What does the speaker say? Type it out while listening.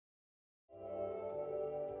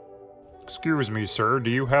Excuse me, sir, do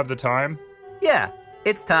you have the time? Yeah,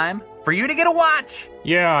 it's time for you to get a watch!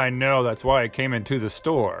 Yeah, I know, that's why I came into the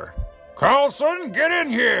store. Carlson, get in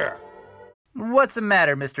here! What's the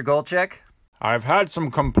matter, Mr. Golchek? I've had some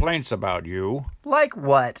complaints about you. Like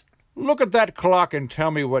what? Look at that clock and tell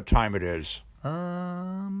me what time it is.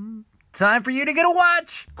 Time for you to get a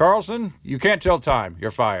watch! Carlson, you can't tell time.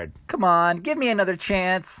 You're fired. Come on, give me another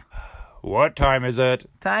chance. What time is it?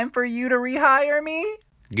 Time for you to rehire me?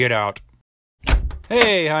 Get out.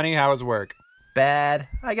 Hey, honey, how was work? Bad.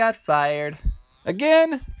 I got fired.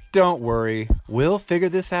 Again? Don't worry. We'll figure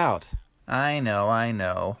this out. I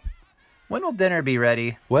know. When will dinner be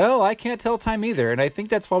ready? Well, I can't tell time either, and I think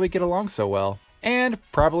that's why we get along so well. And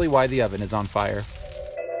probably why the oven is on fire.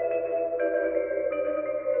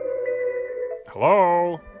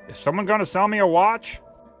 Hello? Is someone gonna sell me a watch?